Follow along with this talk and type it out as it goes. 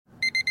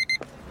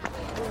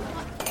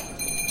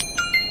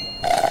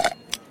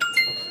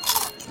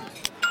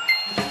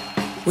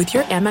With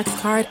your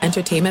Amex card,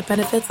 entertainment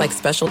benefits like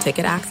special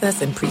ticket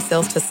access and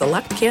pre-sales to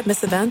select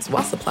can't-miss events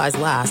while supplies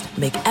last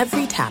make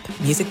every tap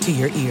music to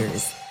your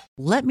ears.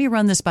 "Let me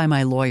run this by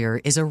my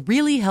lawyer" is a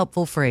really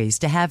helpful phrase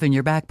to have in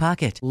your back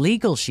pocket.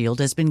 Legal Shield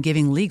has been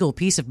giving legal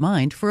peace of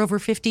mind for over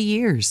 50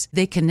 years.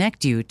 They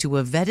connect you to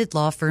a vetted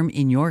law firm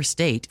in your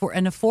state for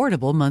an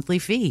affordable monthly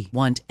fee.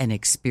 Want an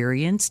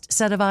experienced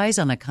set of eyes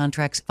on a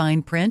contract's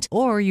fine print?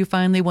 Or you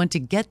finally want to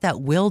get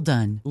that will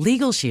done?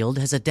 Legal Shield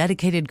has a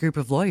dedicated group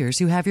of lawyers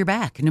who have your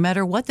back, no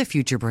matter what the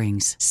future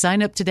brings.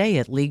 Sign up today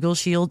at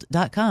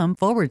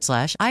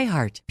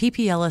LegalShield.com/iHeart.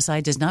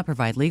 PPLSI does not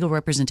provide legal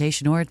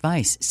representation or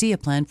advice. See a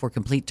plan for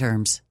complete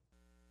terms.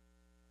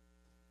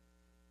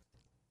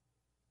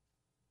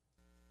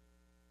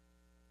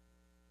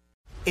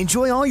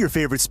 Enjoy all your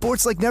favorite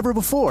sports like never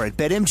before at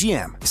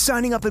BetMGM.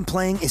 Signing up and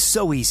playing is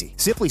so easy.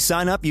 Simply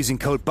sign up using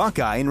code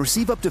Buckeye and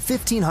receive up to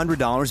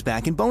 $1,500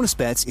 back in bonus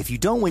bets if you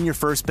don't win your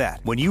first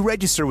bet. When you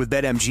register with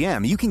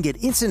BetMGM, you can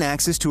get instant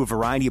access to a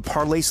variety of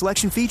parlay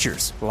selection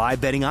features, live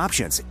betting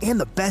options, and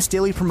the best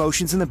daily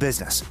promotions in the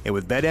business. And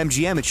with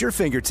BetMGM at your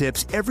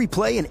fingertips, every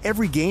play and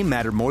every game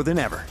matter more than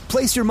ever.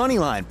 Place your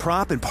moneyline,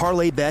 prop, and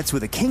parlay bets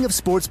with the king of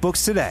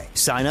sportsbooks today.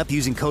 Sign up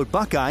using code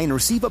Buckeye and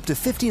receive up to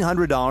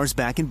 $1,500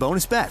 back in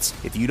bonus bets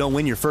if you don't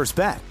win your first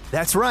bet.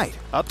 That's right,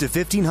 up to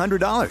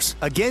 $1,500.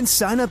 Again,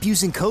 sign up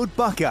using code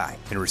Buckeye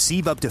and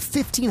receive up to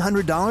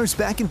 $1,500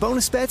 back in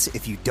bonus bets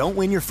if you don't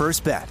win your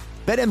first bet.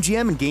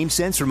 BetMGM and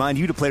GameSense remind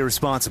you to play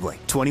responsibly.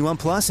 21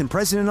 plus and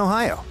present in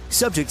Ohio.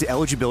 Subject to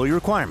eligibility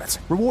requirements.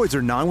 Rewards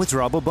are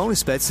non-withdrawable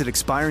bonus bets that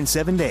expire in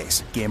 7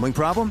 days. Gambling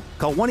problem?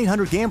 Call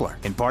 1-800-GAMBLER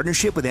in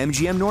partnership with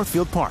MGM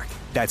Northfield Park.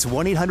 That's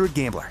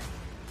 1-800-GAMBLER.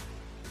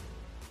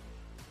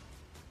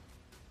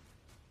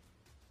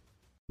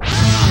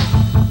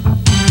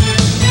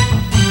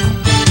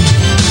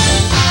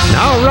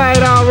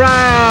 All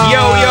right.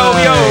 Yo,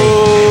 yo,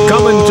 yo.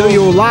 Coming to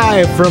you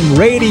live from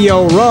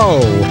Radio Row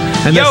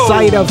and the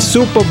site of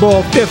Super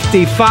Bowl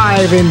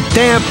 55 in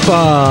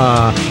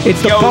Tampa.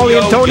 It's the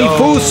Paulie and Tony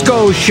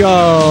Fusco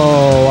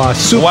Show. A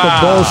Super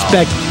Bowl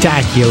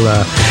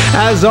spectacular.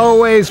 As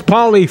always,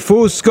 Paulie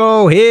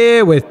Fusco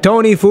here with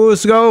Tony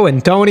Fusco.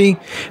 And Tony,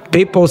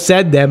 people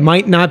said there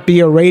might not be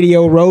a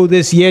Radio Row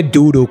this year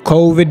due to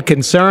COVID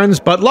concerns.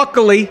 But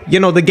luckily,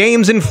 the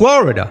game's in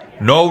Florida.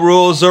 No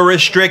rules or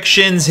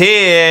restrictions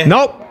here.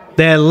 Nope.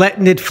 They're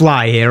letting it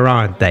fly here,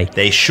 aren't they?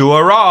 They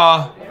sure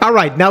are. All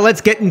right, now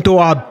let's get into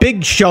our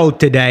big show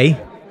today.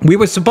 We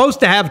were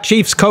supposed to have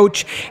Chiefs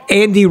coach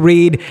Andy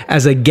Reid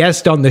as a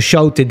guest on the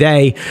show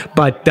today,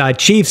 but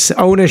Chiefs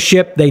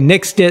ownership, they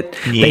nixed it.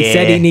 Yeah. They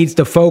said he needs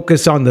to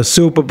focus on the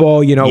Super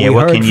Bowl. We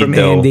heard from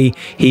Andy.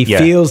 He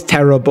feels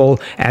terrible,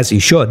 as he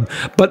should.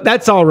 But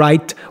that's all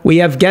right. We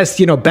have guests,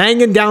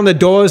 banging down the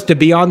doors to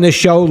be on the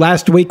show.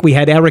 Last week we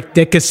had Eric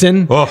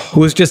Dickerson,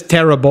 who was just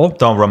terrible.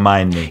 Don't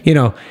remind me.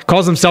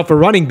 Calls himself a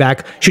running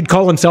back, should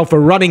call himself a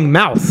running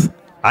mouth.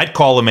 I'd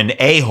call him an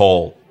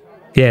a-hole.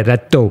 Yeah,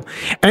 that too.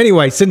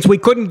 Anyway, since we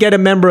couldn't get a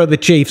member of the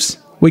Chiefs,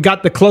 we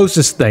got the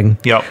closest thing.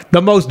 Yep.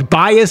 The most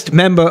biased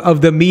member of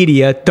the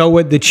media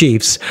toward the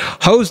Chiefs.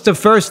 Host of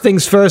First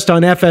Things First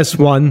on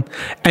FS1,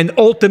 and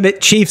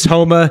ultimate Chiefs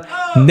homer,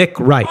 Nick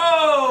Wright.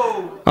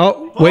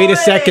 Wait a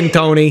second,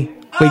 Tony.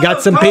 We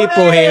got some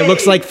people here.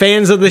 Looks like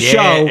fans of the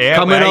show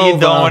coming over. How you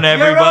doing,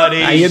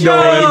 everybody? How you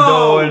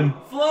doing?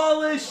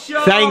 Flawless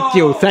show. Thank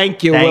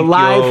you. We're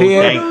live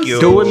here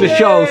doing the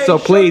show, so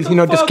please,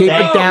 just keep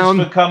it down.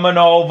 Thanks for coming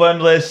over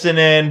and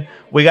listening.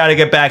 We got to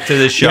get back to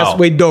the show. Yes,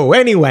 we do.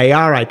 Anyway,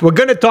 all right. We're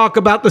going to talk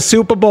about the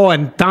Super Bowl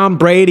and Tom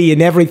Brady and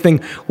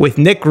everything with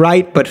Nick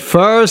Wright. But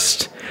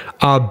first,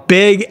 a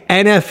big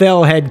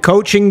NFL head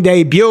coaching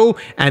debut,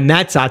 and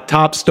that's our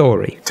top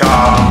story.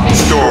 Top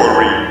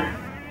story.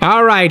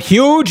 All right,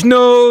 huge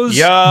news.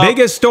 Yep.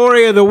 Biggest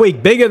story of the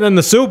week, bigger than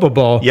the Super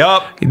Bowl.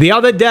 Yup. The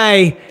other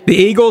day, the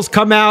Eagles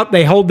come out.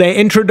 They hold their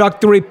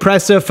introductory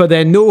presser for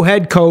their new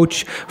head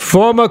coach,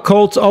 former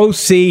Colts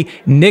OC,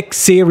 Nick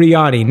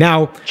Sirianni.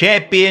 Now,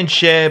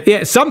 championship.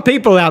 Yeah, some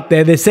people out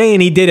there, they're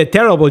saying he did a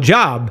terrible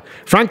job.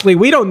 Frankly,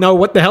 we don't know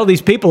what the hell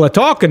these people are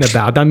talking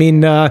about. I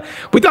mean,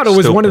 we thought it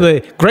was one of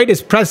the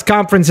greatest press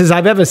conferences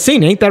I've ever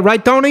seen. Ain't that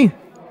right, Tony?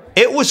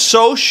 It was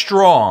so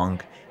strong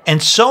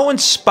and so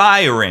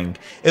inspiring.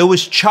 It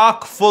was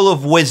chock full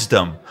of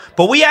wisdom.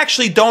 But we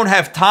actually don't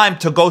have time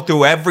to go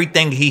through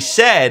everything he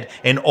said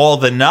and all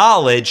the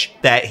knowledge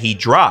that he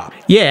dropped.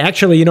 Yeah,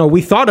 actually,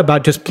 we thought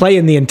about just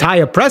playing the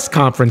entire press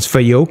conference for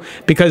you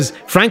because,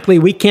 frankly,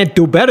 we can't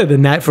do better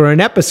than that for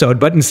an episode.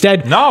 But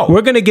instead,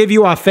 we're going to give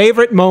you our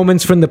favorite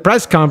moments from the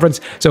press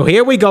conference. So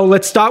here we go.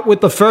 Let's start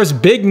with the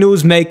first big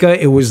newsmaker.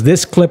 It was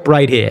this clip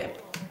right here.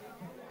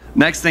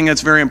 Next thing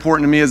that's very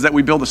important to me is that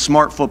we build a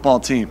smart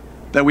football team.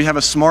 That we have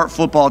a smart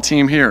football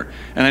team here.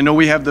 And I know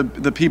we have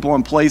the people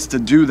in place to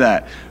do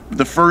that.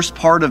 The first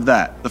part of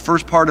that, the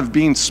first part of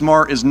being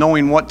smart is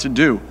knowing what to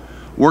do.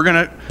 We're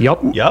gonna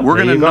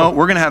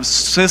have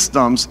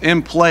systems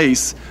in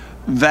place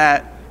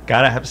that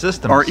gotta have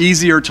systems are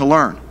easier to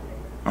learn.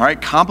 All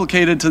right,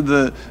 complicated to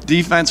the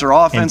defense or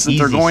offense that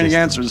they're going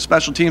against, or the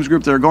special teams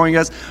group they're going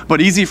against, but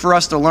easy for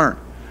us to learn.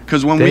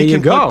 Because when we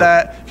can put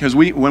that,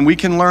 when we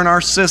can learn our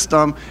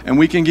system and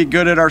we can get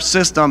good at our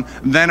system,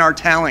 then our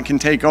talent can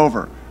take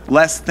over.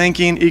 Less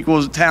thinking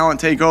equals talent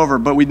take over,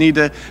 but we need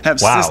to have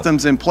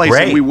systems in place,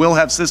 and we will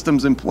have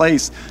systems in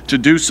place to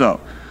do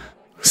so.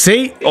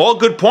 See? All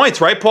good points,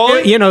 right,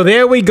 Paulie? You know,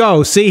 there we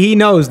go. See, he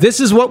knows. This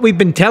is what we've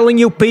been telling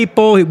you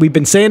people. We've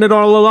been saying it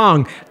all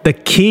along. The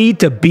key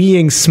to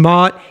being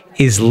smart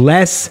is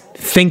less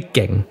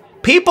thinking.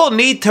 People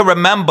need to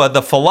remember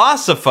the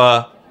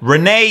philosopher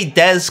Rene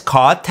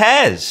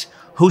Descartes,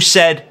 who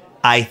said,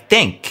 I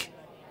think,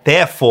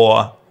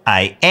 therefore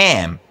I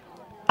am.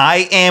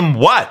 I am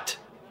what?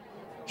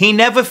 He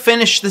never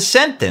finished the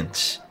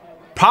sentence,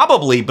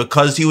 probably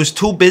because he was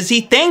too busy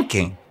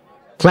thinking.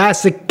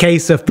 Classic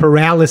case of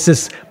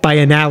paralysis by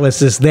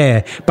analysis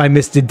there by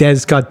Mr.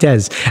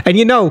 Descartes. And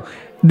you know,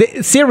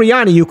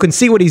 Sirianni, you can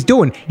see what he's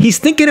doing. He's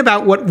thinking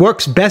about what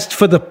works best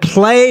for the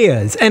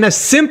players. And a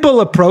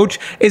simple approach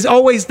is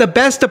always the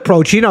best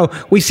approach. You know,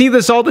 we see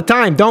this all the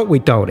time, don't we,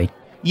 Tony?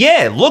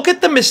 Yeah, look at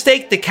the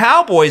mistake the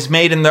Cowboys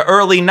made in the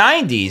early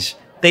 90s.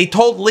 They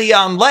told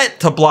Leon Lett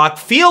to block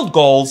field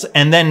goals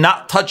and then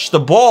not touch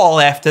the ball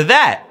after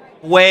that.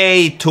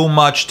 Way too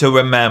much to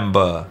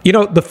remember. You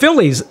know, the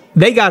Phillies,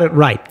 they got it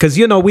right. Because,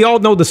 you know, we all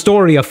know the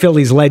story of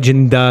Phillies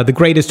legend, the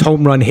greatest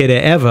home run hitter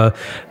ever,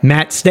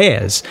 Matt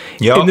Stairs.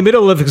 Yep. In the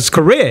middle of his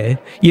career,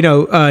 you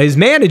know, his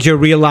manager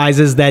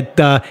realizes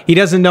that he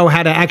doesn't know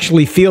how to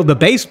actually field the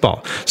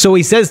baseball. So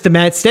he says to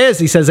Matt Stairs,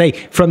 he says, hey,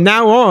 from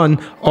now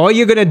on, all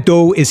you're going to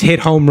do is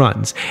hit home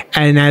runs.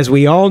 And as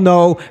we all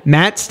know,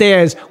 Matt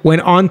Stairs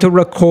went on to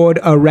record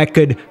a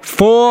record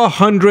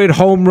 400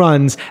 home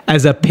runs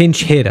as a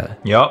pinch hitter.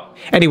 Yep.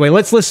 Anyway,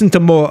 let's listen to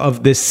more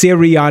of this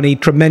Sirianni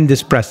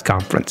tremendous press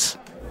conference.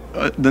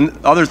 The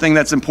other thing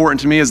that's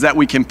important to me is that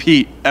we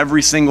compete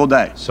every single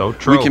day. So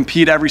true. We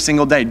compete every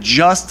single day,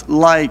 just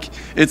like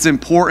it's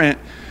important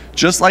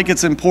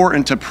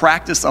to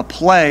practice a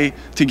play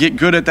to get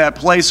good at that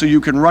play so you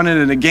can run it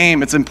in a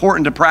game. It's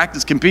important to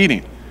practice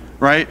competing,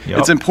 right? Yep.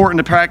 It's important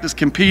to practice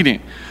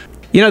competing.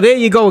 You know, there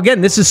you go again.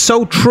 This is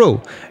so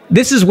true.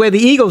 This is where the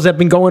Eagles have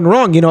been going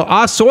wrong. You know,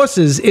 our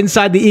sources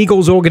inside the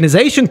Eagles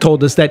organization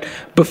told us that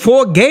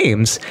before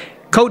games,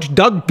 Coach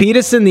Doug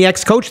Peterson, the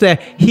ex-coach there,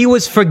 he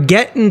was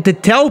forgetting to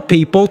tell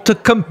people to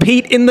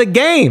compete in the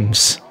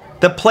games.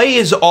 The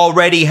players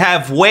already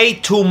have way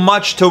too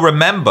much to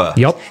remember.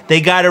 Yep. They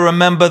got to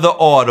remember the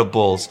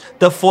audibles,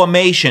 the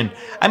formation.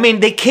 I mean,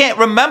 they can't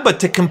remember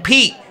to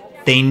compete.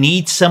 They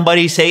need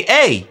somebody to say,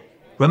 hey,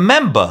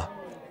 remember,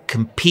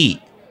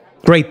 compete.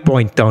 Great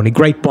point, Tony.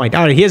 Great point.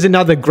 All right, here's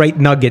another great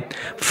nugget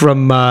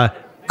from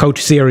Coach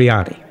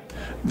Sirianni.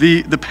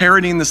 The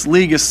parity in this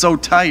league is so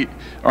tight.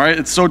 All right,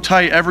 it's so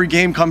tight. Every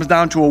game comes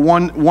down to a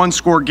one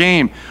score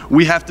game.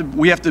 We have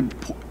to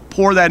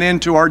pour that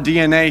into our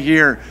DNA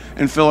here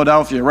in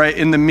Philadelphia, right?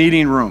 In the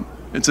meeting room,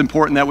 it's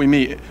important that we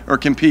meet or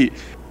compete.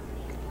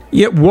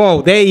 Yeah,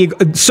 whoa, there you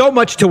go. So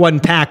much to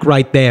unpack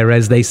right there,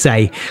 as they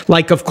say.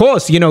 Like, of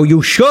course, you know,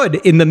 you should,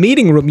 in the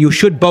meeting room, you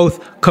should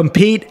both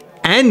compete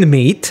and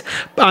meet.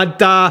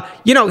 But,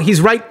 you know, he's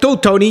right too,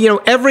 Tony. You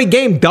know, every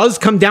game does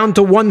come down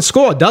to one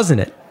score, doesn't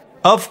it?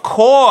 Of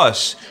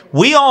course.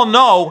 We all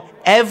know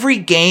every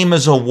game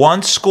is a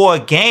one-score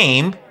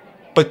game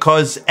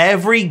because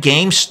every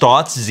game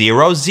starts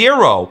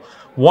 0-0.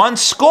 One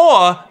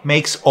score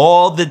makes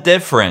all the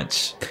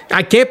difference.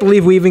 I can't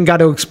believe we even got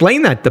to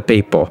explain that to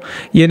people.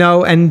 You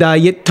know, and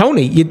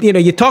Tony,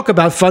 you talk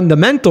about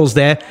fundamentals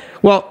there.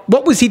 Well,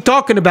 what was he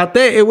talking about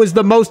there? It was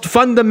the most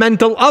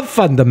fundamental of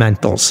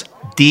fundamentals.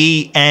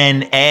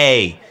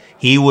 DNA.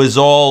 He was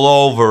all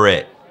over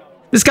it.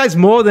 This guy's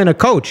more than a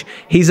coach.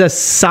 He's a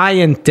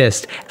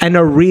scientist and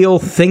a real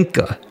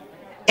thinker.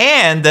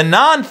 And a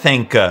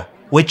non-thinker,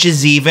 which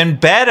is even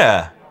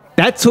better.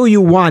 That's who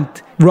you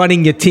want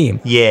running your team.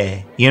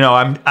 Yeah. You know,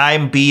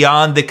 I'm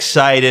beyond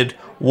excited.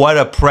 What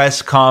a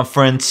press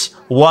conference.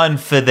 One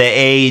for the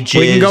ages.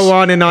 We can go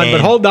on and on,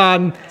 but hold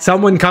on.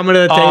 Someone coming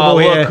to the table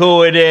here. Look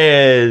who it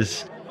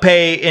is.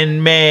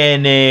 Peyton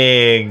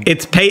Manning.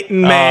 It's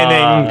Peyton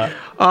Manning.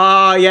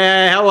 Oh,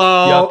 yeah.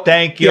 Hello. Yep,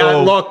 thank you. Yeah,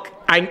 look.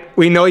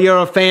 We know you're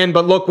a fan,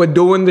 but look, we're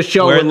doing the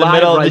show. We're in the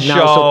middle of the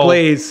show. So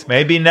please.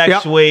 Maybe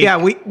next week. Yeah,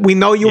 we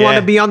know you want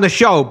to be on the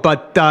show,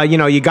 but,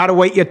 you got to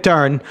wait your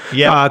turn.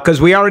 Yeah.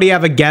 Because we already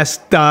have a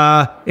guest.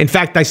 In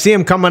fact, I see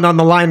him coming on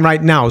the line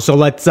right now. So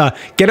let's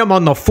get him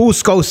on the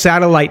Fusco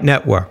Satellite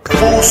Network.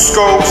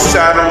 Fusco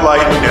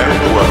Satellite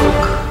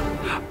Network.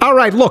 All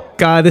right, look,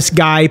 this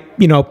guy,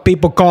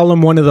 people call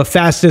him one of the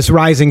fastest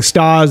rising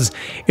stars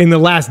in the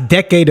last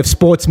decade of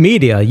sports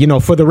media.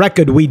 For the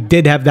record, we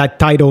did have that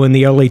title in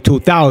the early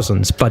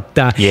 2000s. But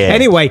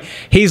anyway,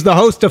 he's the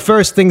host of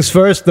First Things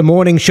First, the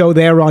morning show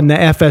there on the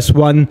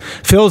FS1.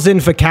 Fills in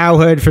for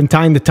Cowherd from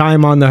time to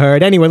time on the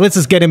Herd. Anyway, let's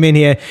just get him in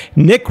here.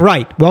 Nick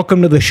Wright,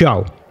 welcome to the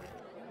show.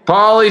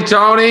 Paulie,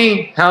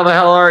 Tony, how the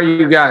hell are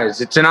you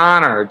guys? It's an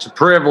honor. It's a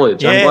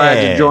privilege. I'm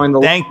glad to join the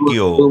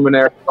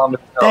luminaries on the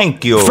show.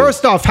 Thank you.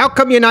 First off, how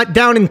come you're not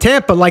down in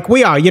Tampa like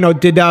we are?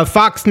 Did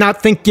Fox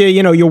not think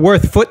you're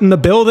worth footing the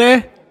bill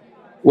there?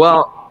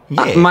 Well,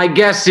 my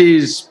guess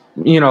is,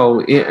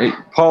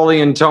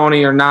 Paulie and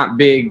Tony are not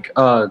big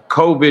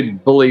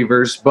COVID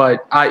believers,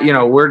 but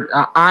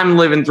I'm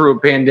living through a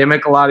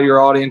pandemic. A lot of your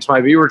audience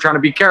might be. We're trying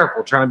to be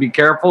careful.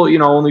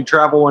 Only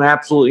travel when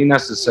absolutely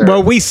necessary.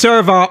 Well, we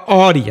serve our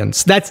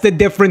audience. That's the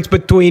difference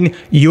between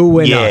you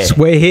and us.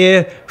 We're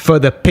here for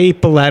the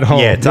people at home.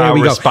 Yeah, it's our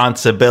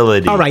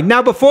responsibility. All right,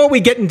 now before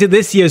we get into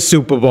this year's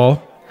Super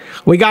Bowl,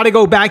 we got to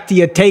go back to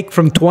your take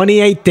from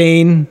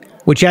 2018.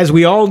 Which, as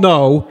we all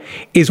know,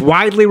 is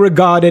widely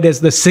regarded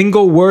as the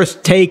single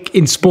worst take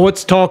in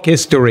sports talk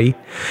history.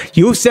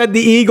 You said the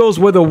Eagles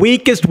were the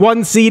weakest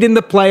one seed in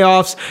the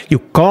playoffs. You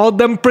called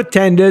them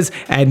pretenders.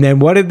 And then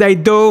what did they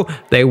do?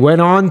 They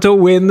went on to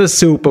win the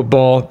Super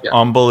Bowl. Yeah.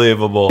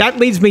 Unbelievable. That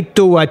leads me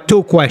to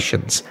two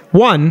questions.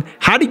 One,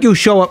 how did you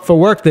show up for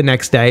work the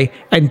next day?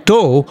 And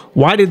two,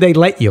 why did they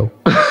let you?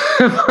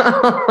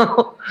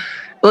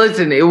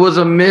 Listen, it was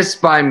a miss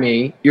by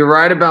me. You're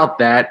right about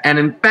that. And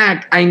in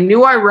fact, I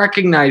knew I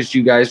recognized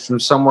you guys from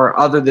somewhere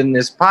other than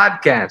this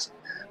podcast.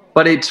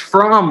 But it's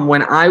from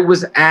when I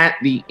was at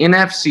the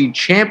NFC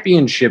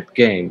Championship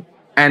game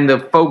and the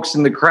folks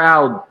in the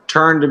crowd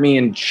turned to me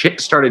and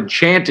started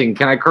chanting.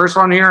 Can I curse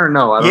on here or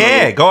no? I don't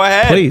know. Go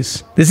ahead.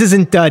 Please. This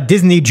isn't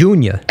Disney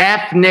Junior.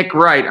 F Nick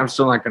Wright. I'm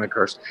still not going to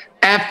curse.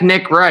 F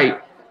Nick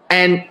Wright.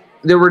 And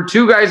there were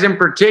two guys in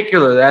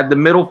particular that had the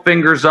middle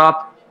fingers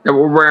up, that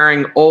were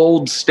wearing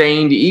old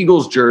stained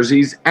Eagles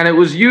jerseys, and it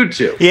was you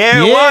two.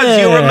 Yeah, it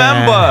was. You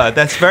remember.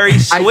 That's very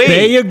sweet.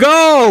 There you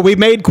go. We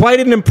made quite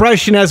an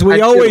impression, as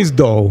we always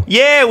do.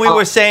 Yeah, we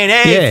were saying,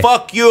 hey,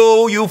 fuck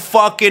you, you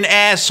fucking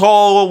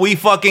asshole. We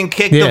fucking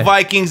kicked the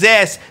Vikings'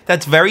 ass.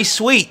 That's very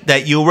sweet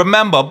that you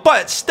remember.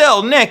 But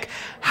still, Nick,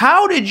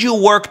 how did you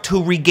work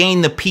to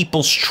regain the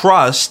people's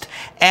trust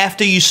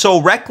after you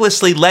so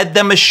recklessly led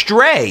them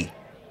astray?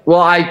 Well,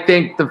 I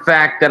think the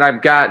fact that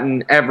I've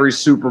gotten every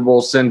Super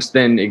Bowl since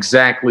then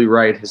exactly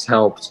right has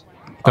helped.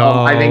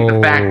 I think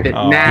the fact that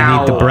now, you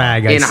need to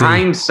brag, in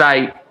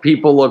hindsight,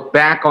 people look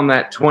back on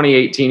that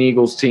 2018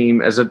 Eagles team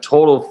as a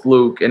total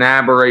fluke, an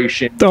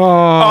aberration.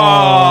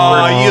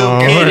 Are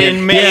you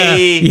kidding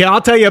me? Yeah,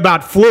 I'll tell you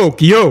about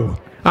fluke.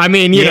 I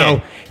mean, you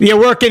know, you're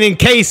working in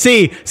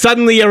KC,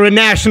 suddenly you're a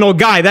national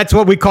guy. That's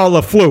what we call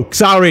a fluke.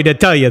 Sorry to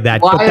tell you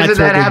that. Why hasn't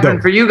that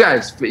happened for you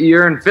guys?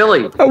 You're in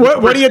Philly.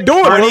 What are you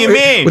doing? What do you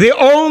mean? The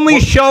only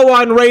show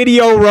on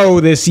Radio Row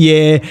this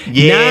year.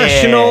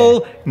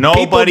 National.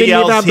 Nobody people didn't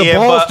else even have the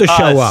balls to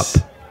show up.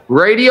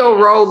 Radio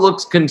Row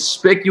looks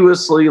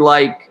conspicuously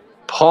like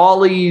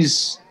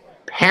Paulie's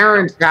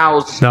parents'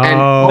 house and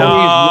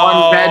Paulie's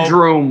one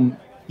bedroom.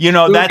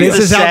 This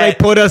is how they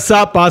put us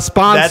up. Our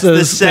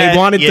sponsors, they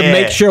wanted to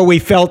make sure we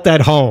felt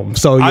at home.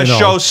 So our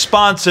show's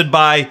sponsored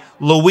by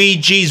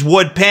Luigi's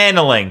Wood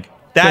Paneling.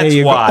 That's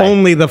why.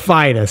 Only the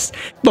finest.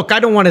 Look, I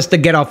don't want us to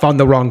get off on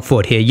the wrong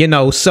foot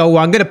here, so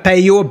I'm going to pay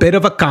you a bit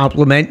of a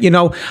compliment.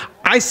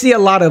 I see a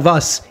lot of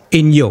us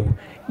in you.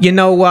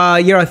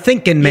 You're a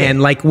thinking man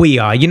like we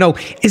are.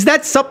 Is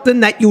that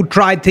something that you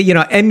tried to,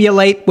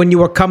 emulate when you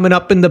were coming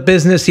up in the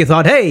business? You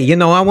thought, hey,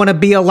 I want to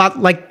be a lot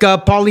like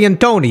Paulie and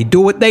Tony,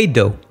 do what they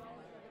do.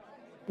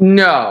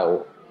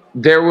 No,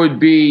 there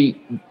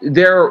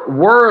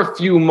were a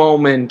few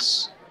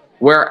moments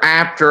where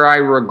after I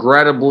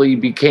regrettably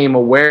became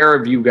aware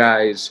of you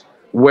guys,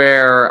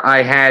 where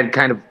I had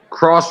kind of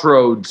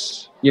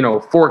crossroads,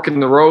 fork in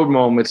the road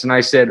moments. And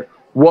I said,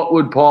 what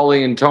would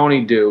Paulie and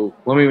Tony do?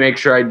 Let me make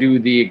sure I do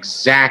the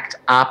exact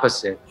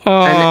opposite.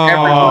 And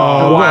every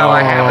once in a while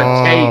I have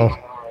a take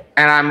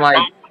and I'm like,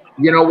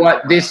 you know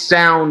what? This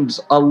sounds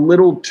a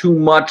little too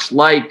much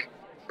like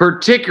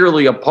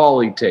particularly a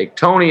Paulie take.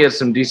 Tony has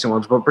some decent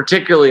ones, but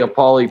particularly a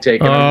Paulie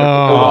take.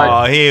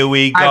 And here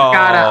we go.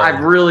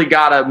 I've really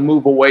got to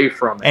move away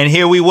from it. And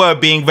here we were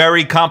being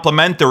very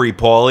complimentary,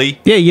 Paulie.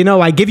 Yeah,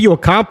 I give you a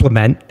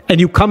compliment and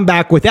you come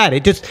back with that.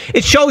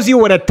 It shows you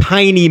what a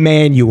tiny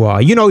man you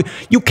are. You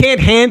can't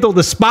handle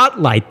the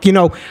spotlight.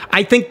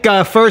 I think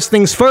first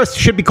things first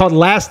should be called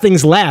last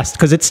things last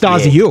because it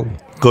stars you.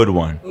 Good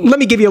one. Let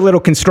me give you a little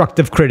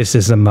constructive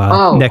criticism,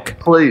 Nick.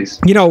 Please.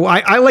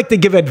 I like to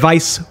give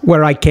advice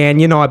where I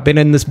can. I've been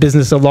in this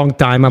business a long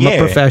time. I'm a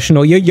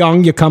professional. You're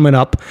young. You're coming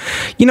up.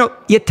 You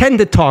tend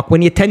to talk.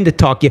 When you tend to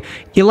talk,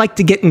 you like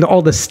to get into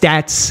all the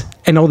stats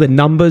and all the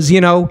numbers,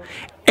 And,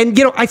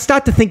 I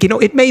start to think,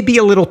 it may be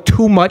a little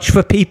too much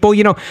for people.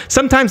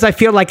 Sometimes I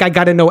feel like I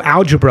got to know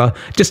algebra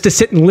just to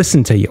sit and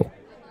listen to you.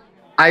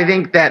 I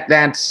think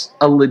that's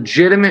a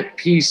legitimate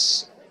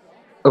piece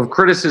of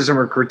criticism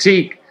or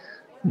critique.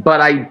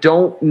 But I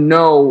don't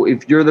know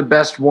if you're the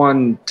best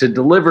one to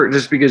deliver it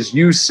just because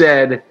you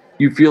said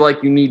you feel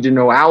like you need to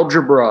know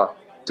algebra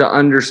to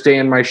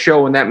understand my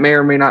show, and that may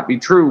or may not be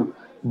true.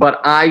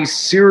 But I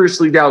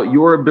seriously doubt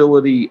your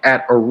ability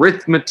at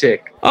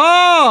arithmetic.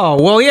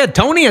 Oh, well, yeah,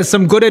 Tony has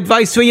some good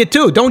advice for you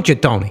too, don't you,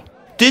 Tony?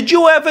 did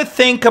you ever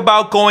think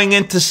about going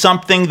into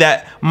something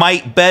that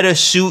might better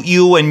suit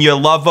you and your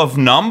love of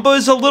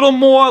numbers a little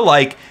more?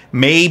 Like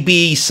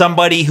maybe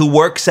somebody who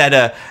works at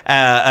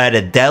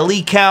a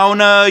deli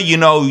counter, you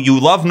know, you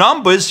love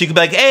numbers. So you could be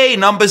like, hey,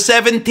 number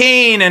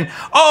 17. And,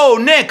 oh,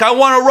 Nick, I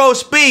want a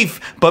roast beef,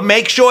 but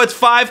make sure it's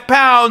 5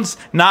 pounds,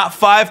 not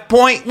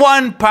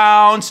 5.1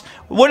 pounds.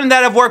 Wouldn't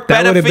that have worked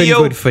better for you? That would have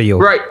been good for you.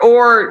 Right.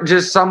 Or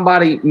just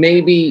somebody,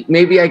 maybe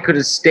I could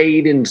have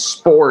stayed in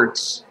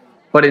sports,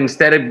 but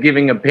instead of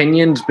giving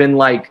opinions, been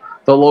like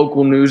the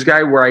local news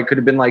guy where I could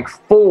have been like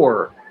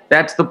 4.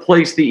 That's the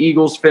place the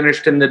Eagles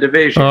finished in the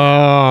division.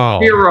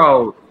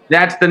 0.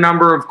 That's the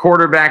number of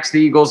quarterbacks the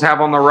Eagles have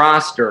on the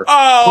roster.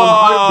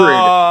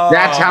 100.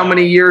 That's how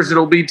many years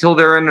it'll be till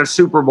they're in a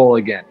Super Bowl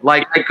again.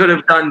 Like, I could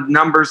have done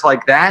numbers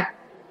like that.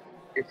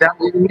 Is that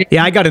what you mean?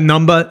 Yeah, I got a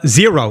number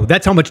 0.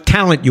 That's how much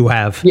talent you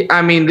have. Yeah,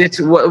 I mean,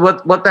 it's,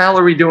 what the hell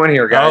are we doing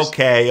here, guys?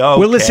 Okay.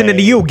 We're listening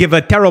to you give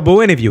a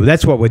terrible interview.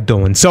 That's what we're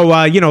doing. So,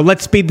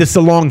 let's speed this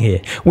along here.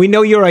 We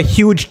know you're a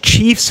huge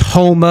Chiefs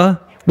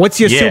homer. What's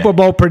your Super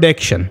Bowl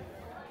prediction?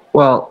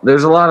 Well,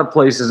 there's a lot of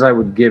places I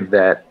would give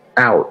that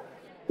out.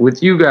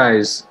 With you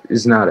guys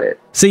is not it.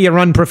 See, you're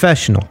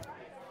unprofessional.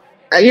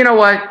 You know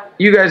what?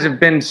 You guys have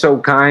been so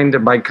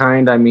kind. By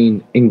kind, I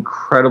mean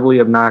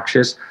incredibly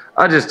obnoxious.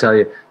 I'll just tell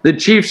you, the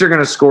Chiefs are going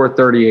to score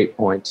 38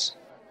 points.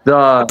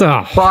 The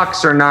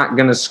Bucs are not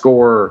going to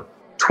score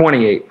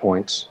 28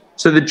 points.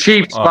 So the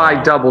Chiefs by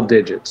double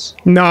digits.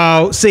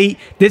 No, see,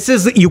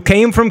 you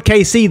came from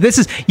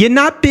KC. You're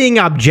not being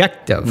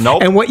objective.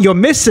 Nope. And what you're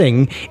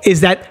missing is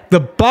that the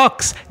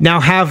Bucs now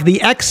have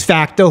the X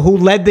factor who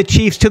led the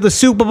Chiefs to the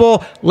Super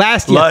Bowl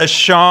last year.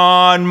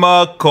 LaShawn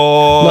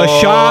McCoy.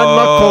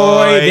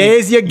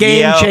 There's your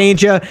game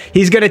changer.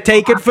 He's going to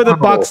take it for the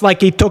Bucs like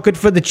he took it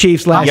for the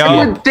Chiefs last year.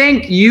 I would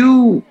think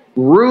you,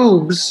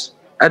 Rubes,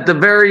 at the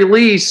very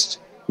least,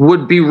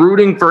 would be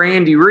rooting for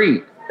Andy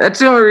Reid. That's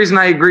the only reason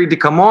I agreed to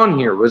come on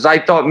here, was I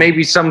thought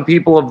maybe some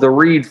people of the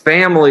Reid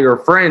family or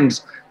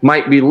friends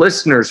might be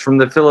listeners from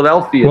the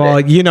Philadelphia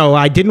Well, day.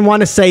 I didn't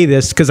want to say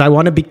this because I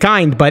want to be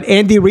kind, but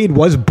Andy Reid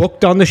was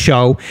booked on the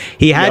show.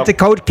 He had to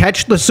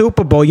catch the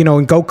Super Bowl,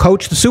 and go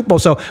coach the Super Bowl.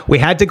 So we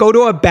had to go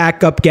to a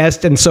backup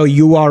guest, and so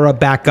you are a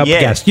backup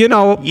guest.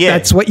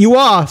 That's what you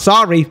are.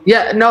 Sorry.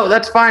 Yeah, no,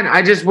 that's fine.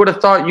 I just would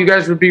have thought you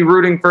guys would be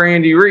rooting for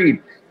Andy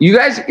Reid. You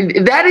guys,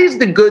 that is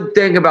the good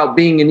thing about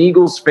being an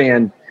Eagles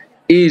fan,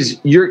 is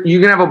you're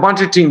going to have a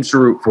bunch of teams to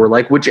root for.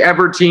 Like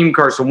whichever team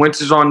Carson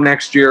Wentz is on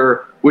next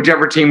year,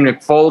 whichever team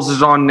Nick Foles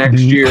is on next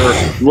year,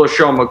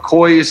 LaShawn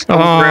McCoy is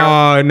coming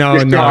around.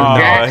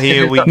 No.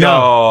 Here we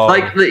go.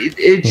 Like,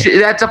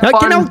 that's a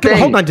fun thing.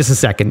 Hold on just a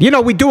second.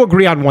 We do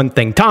agree on one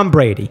thing. Tom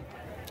Brady.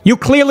 You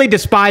clearly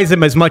despise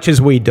him as much as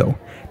we do.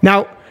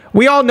 Now,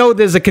 we all know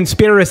there's a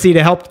conspiracy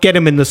to help get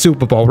him in the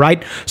Super Bowl,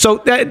 right?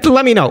 So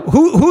let me know.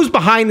 Who's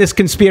behind this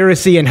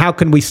conspiracy and how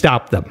can we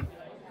stop them?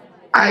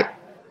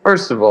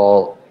 First of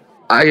all,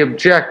 I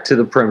object to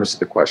the premise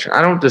of the question.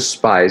 I don't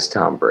despise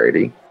Tom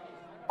Brady.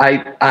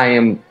 I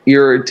am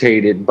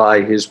irritated by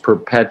his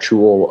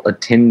perpetual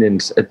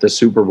attendance at the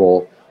Super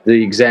Bowl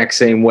the exact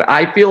same way.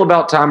 I feel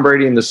about Tom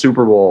Brady in the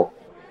Super Bowl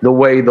the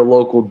way the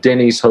local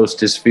Denny's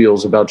hostess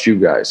feels about you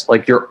guys.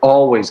 Like, you're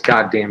always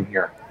goddamn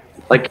here.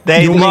 Like,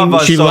 they love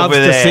us. She loves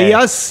to see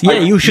us. Yeah,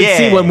 you should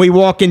see when we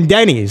walk in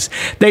Denny's.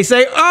 They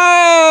say,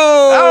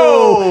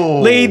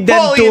 lead them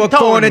Paulie to a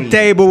corner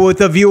table with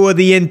a view of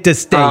the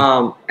interstate.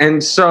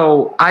 And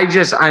so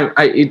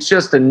it's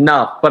just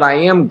enough. But I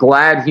am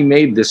glad he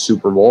made this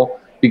Super Bowl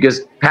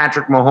because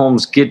Patrick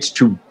Mahomes gets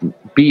to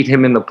beat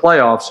him in the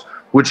playoffs,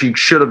 which he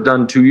should have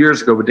done 2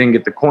 years ago, but didn't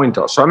get the coin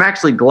toss. So I'm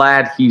actually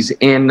glad he's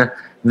in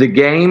the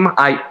game.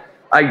 I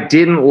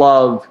didn't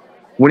love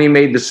when he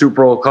made the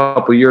Super Bowl a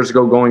couple years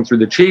ago going through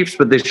the Chiefs,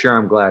 but this year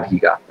I'm glad he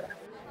got there.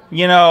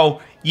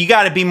 You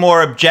got to be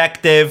more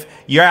objective.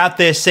 You're out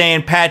there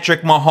saying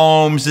Patrick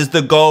Mahomes is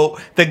the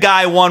GOAT. The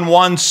guy won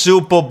 1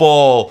 Super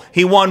Bowl.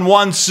 He won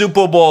 1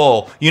 Super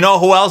Bowl. You know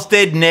who else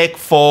did? Nick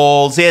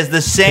Foles. He has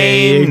the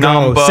same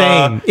number.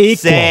 Same.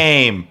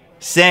 Equal.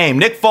 Same.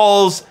 Nick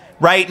Foles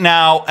right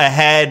now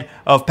ahead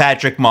of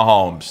Patrick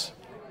Mahomes.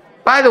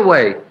 By the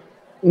way,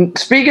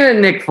 speaking of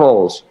Nick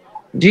Foles,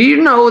 do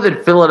you know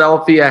that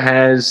Philadelphia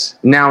has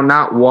now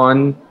not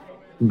one,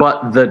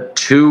 but the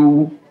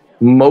 2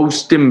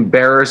 most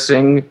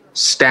embarrassing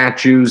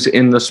statues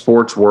in the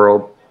sports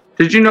world?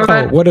 Did you know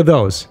that? What are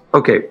those?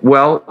 Okay,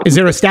 well... Is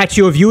there a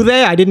statue of you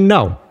there? I didn't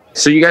know.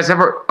 So you guys have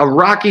a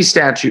Rocky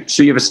statue.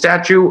 So you have a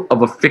statue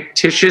of a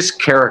fictitious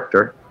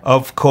character.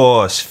 Of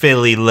course,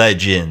 Philly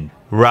legend,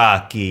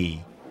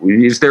 Rocky.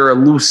 Is there a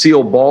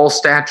Lucille Ball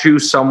statue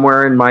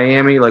somewhere in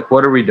Miami? Like,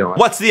 what are we doing?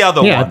 What's the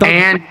other one?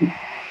 And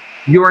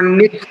your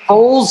Nick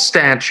Foles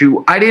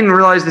statue, I didn't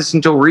realize this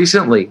until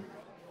recently.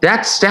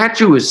 That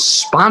statue is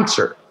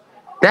sponsored.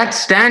 That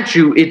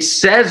statue, it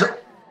says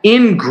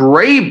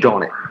engraved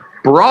on it,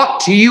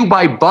 brought to you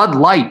by Bud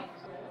Light.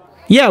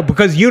 Yeah,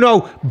 because,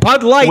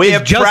 Bud Light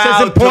is just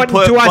as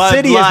important to our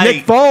city as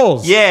Nick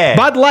Foles. Yeah.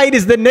 Bud Light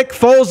is the Nick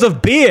Foles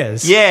of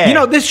beers.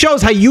 Yeah. This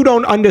shows how you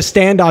don't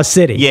understand our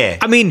city. Yeah.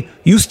 I mean,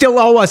 you still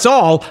owe us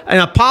all an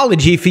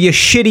apology for your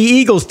shitty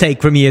Eagles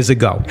take from years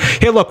ago.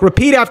 Here, look,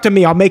 repeat after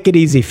me. I'll make it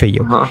easy for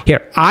you.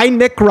 Here, I,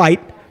 Nick Wright,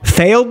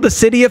 failed the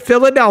city of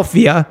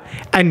Philadelphia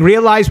and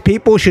realized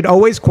people should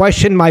always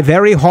question my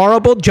very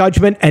horrible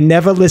judgment and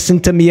never listen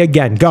to me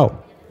again.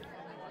 Go.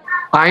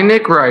 I,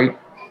 Nick Wright,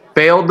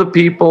 failed the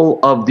people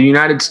of the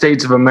United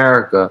States of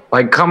America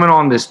by coming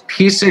on this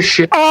piece of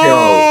shit show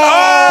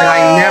that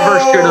I never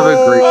should have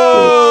agreed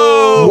to.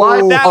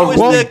 What that a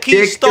was the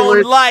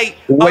Keystone Light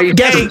waste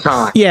of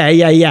time.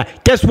 Yeah.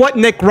 Guess what,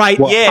 Nick Wright?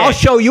 Yeah. I'll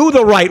show you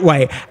the right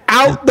way.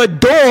 Out the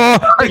door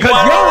because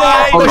you're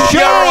off the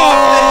show.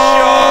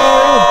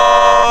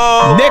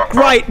 Nick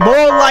Wright,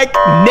 more like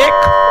Nick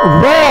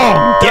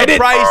Wrong. Get the it?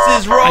 Price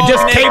is Wrong. I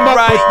just Nick came up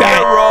Wright, with that.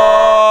 You're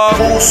wrong.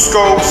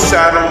 Fusco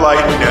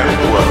Satellite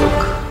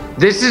Network.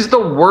 This is the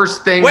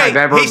worst thing I've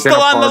ever been he's still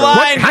a on the part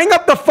of. line. Hang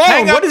up the phone.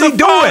 Hang What up is the he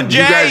phone, doing?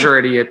 Jay. You guys are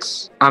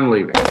idiots. I'm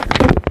leaving.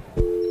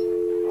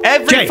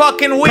 Every Jay,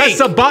 fucking week. press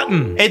a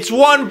button. It's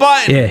one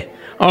button. Yeah.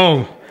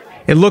 Oh,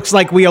 it looks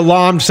like we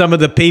alarmed some of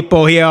the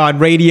people here on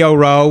Radio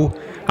Row.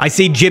 I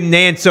see Jim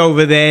Nance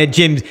over there.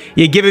 Jim,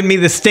 you're giving me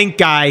the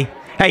stink eye.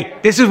 Hey,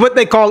 this is what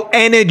they call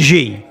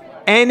energy.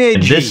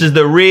 Energy. This is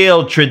the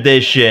real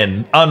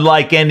tradition,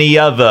 unlike any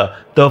other.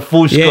 The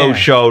Fusco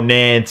Show,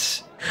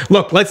 Nance.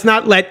 Look, let's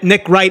not let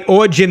Nick Wright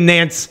or Jim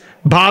Nance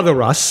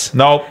bother us.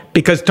 Nope.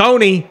 Because,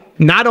 Tony,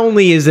 not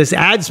only is this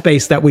ad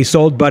space that we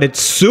sold, but it's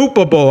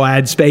Super Bowl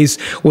ad space,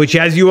 which,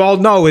 as you all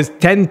know, is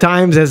 10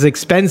 times as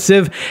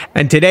expensive.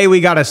 And today we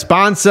got a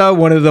sponsor,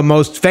 one of the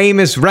most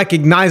famous,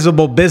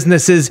 recognizable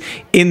businesses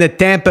in the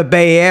Tampa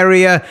Bay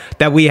area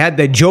that we had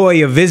the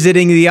joy of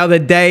visiting the other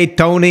day,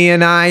 Tony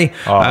and I.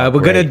 We're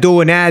going to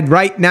do an ad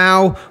right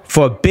now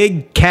for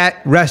Big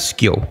Cat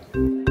Rescue.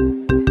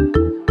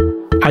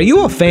 Are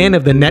you a fan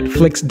of the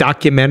Netflix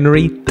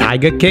documentary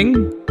Tiger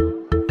King?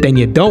 Then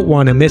you don't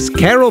want to miss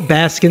Carol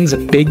Baskin's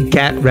Big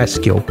Cat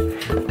Rescue,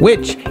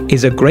 which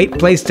is a great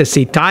place to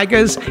see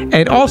tigers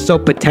and also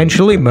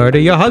potentially murder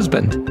your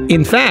husband.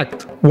 In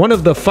fact, one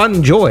of the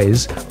fun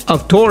joys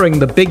of touring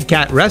the Big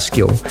Cat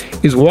Rescue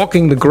is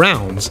walking the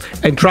grounds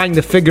and trying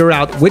to figure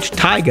out which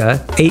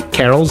tiger ate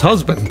Carol's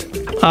husband.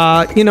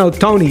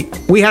 Tony,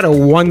 we had a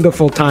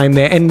wonderful time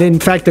there, and in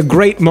fact, a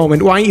great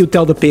moment. Why don't you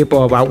tell the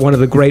people about one of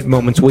the great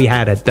moments we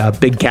had at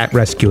Big Cat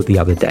Rescue the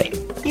other day?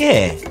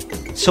 Yeah.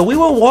 So we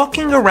were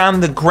walking around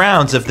the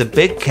grounds of the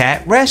Big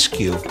Cat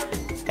Rescue,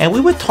 and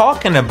we were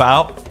talking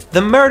about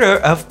the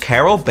murder of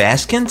Carol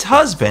Baskin's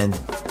husband.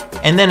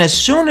 And then as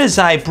soon as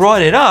I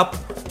brought it up,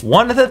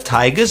 one of the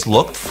tigers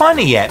looked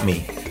funny at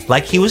me,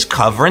 like he was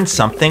covering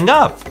something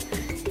up.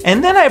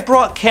 And then I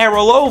brought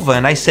Carol over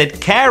and I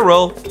said,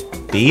 Carol,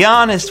 be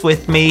honest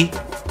with me,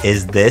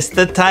 is this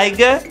the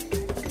tiger?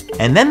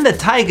 And then the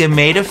tiger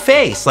made a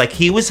face like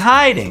he was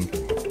hiding.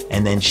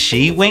 And then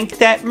she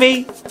winked at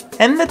me,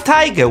 and the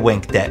tiger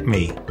winked at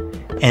me.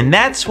 And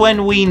that's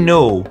when we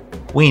knew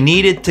we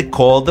needed to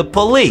call the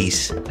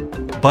police.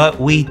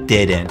 But we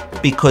didn't,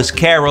 because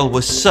Carol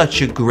was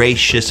such a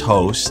gracious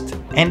host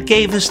and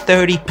gave us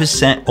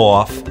 30%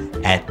 off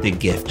at the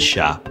gift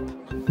shop.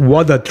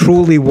 What a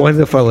truly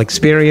wonderful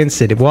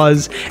experience it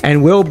was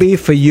and will be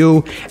for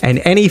you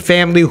and any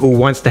family who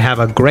wants to have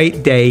a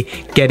great day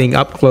getting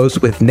up close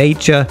with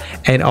nature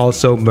and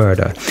also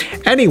murder.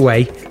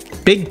 Anyway,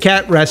 Big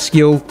Cat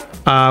Rescue.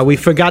 We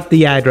forgot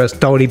the address,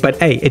 Tony, but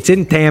hey, it's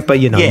in Tampa.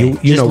 You know,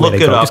 you know where to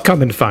go. Just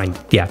come and find.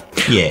 Yeah.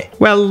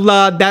 Well,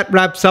 that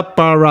wraps up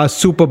our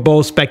Super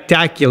Bowl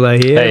spectacular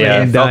here. Hey,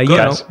 and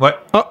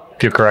What?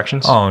 A few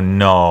corrections. Oh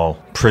no,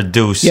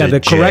 producer. Yeah, the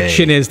Jay.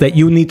 correction is that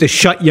you need to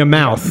shut your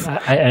mouth.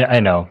 I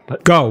know,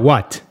 but Go.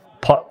 What?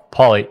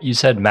 Paulie, you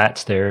said Matt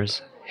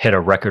Stairs hit a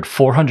record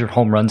 400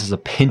 home runs as a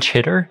pinch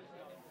hitter.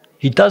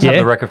 He does have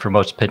the record for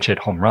most pinch hit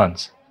home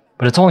runs,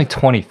 but it's only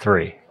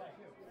 23.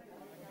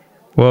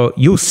 Well,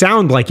 you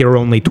sound like you're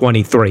only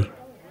 23.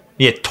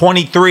 Yeah,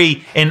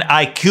 23 in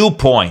IQ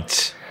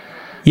points.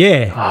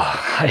 Yeah.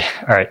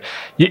 All right.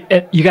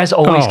 You guys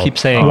always keep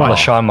saying what?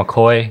 LaShawn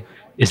McCoy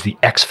is the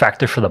X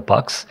factor for the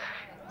Bucks.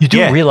 You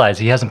do realize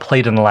he hasn't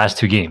played in the last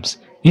 2 games.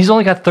 He's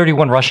only got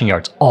 31 rushing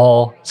yards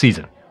all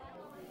season.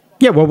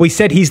 Yeah, well, we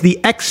said he's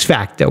the X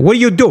factor. What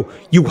do?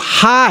 You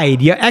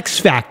hide your X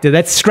factor.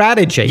 That's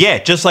strategy. Yeah,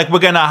 just like we're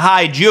going to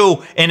hide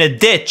you in a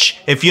ditch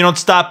if you don't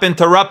stop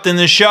interrupting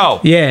the show.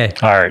 Yeah.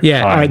 All right.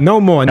 Yeah. Fine. All right.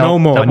 No more. No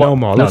more.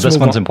 No, Let's this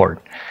move one's on.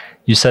 important.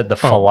 You said the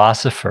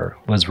philosopher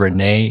was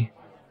Rene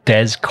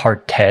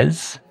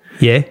Descartes.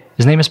 Yeah.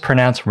 His name is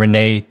pronounced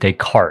Rene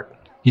Descartes.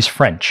 He's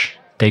French.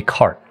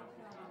 Descartes.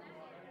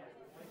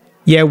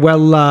 Yeah,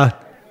 well,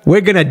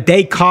 we're going to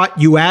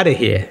Descartes you out of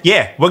here.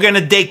 Yeah, we're going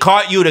to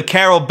Descartes you to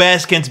Carol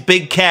Baskin's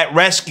Big Cat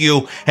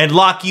Rescue and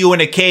lock you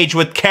in a cage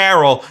with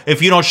Carol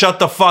if you don't shut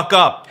the fuck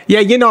up. Yeah,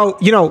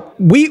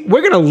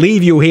 we're going to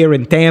leave you here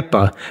in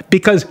Tampa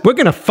because we're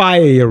going to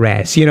fire your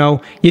ass, You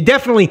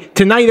definitely,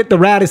 tonight at the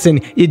Radisson,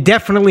 you're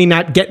definitely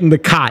not getting the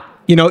cot.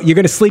 you're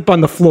going to sleep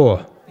on the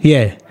floor.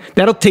 Yeah,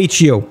 that'll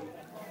teach you.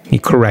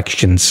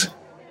 Corrections.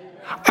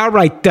 All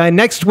right,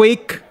 next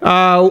week,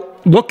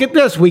 look at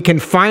this. We can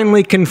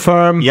finally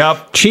confirm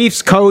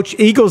Chiefs coach,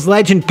 Eagles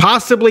legend,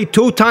 possibly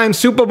 2-time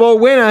Super Bowl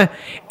winner,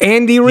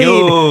 Andy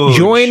Reid,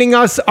 joining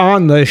us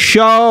on the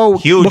show.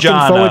 Huge Looking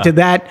honor. forward to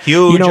that.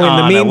 Huge in the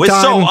honor. meantime, We're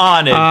so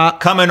honored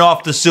coming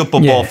off the Super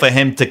Bowl for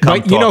him to come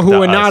But you know who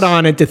we're not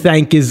honored to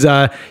thank is,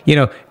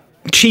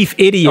 Chief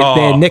idiot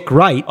there, Nick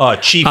Wright.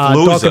 Chief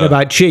loser. Talking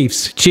about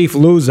Chiefs. Chief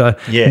loser.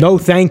 Yeah. No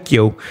thank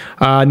you.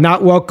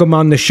 Not welcome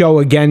on the show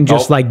again,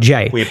 just like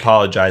Jay. We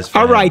apologize for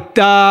All him.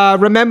 right.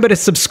 Remember to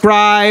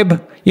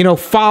subscribe.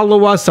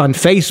 Follow us on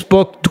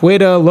Facebook,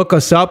 Twitter. Look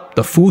us up,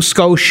 The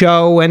Fusco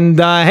Show. And,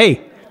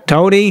 hey,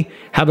 Tony,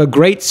 have a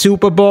great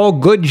Super Bowl.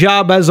 Good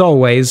job as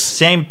always.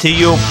 Same to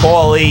you,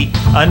 Paulie.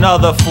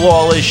 Another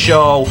flawless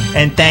show.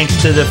 And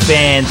thanks to the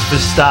fans for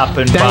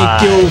stopping by.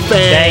 Thank you, fans.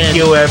 Thank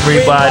you,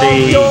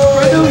 everybody.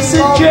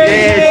 Producer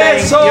Jay,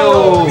 thank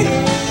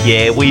you.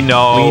 Yeah, we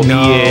know. He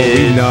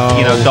is. We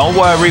know. Don't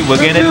worry. We're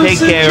going to take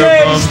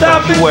care of him.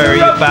 Don't worry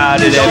about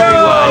it,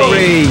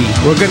 everybody.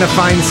 We're going to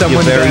find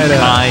someone You're very better.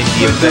 kind.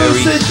 You're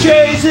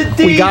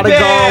very... We gotta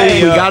go.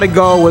 We gotta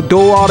go. We'll do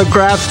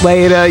autographs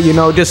later.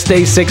 Just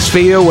stay 6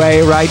 feet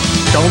away, right?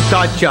 Don't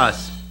touch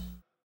us.